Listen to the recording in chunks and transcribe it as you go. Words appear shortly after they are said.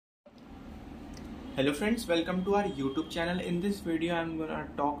Hello friends, welcome to our YouTube channel. In this video I'm gonna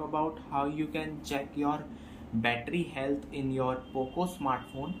talk about how you can check your battery health in your POCO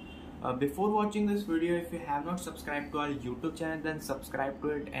smartphone. Before watching this video, if you have not subscribed to our YouTube channel, then subscribe to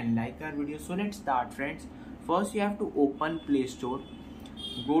it and like our video. So let's start friends. First you have to open Play Store,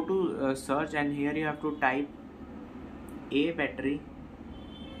 go to search, and here you have to type A battery,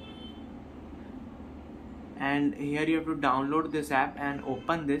 and here you have to download this app and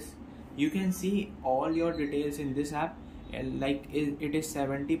open this. You can see all your details in this app, like it is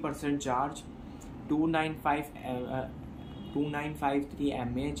 70% charge, 2953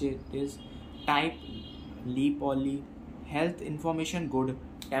 mAh. It is type Li poly, health information good,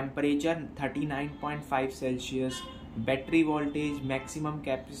 temperature 39.5 Celsius, battery voltage, maximum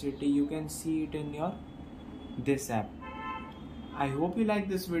capacity. You can see it in your this app. I hope you like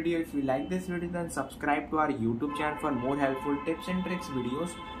this video. If you like this video, then subscribe to our YouTube channel for more helpful tips and tricks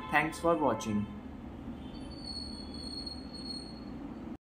videos. Thanks for watching.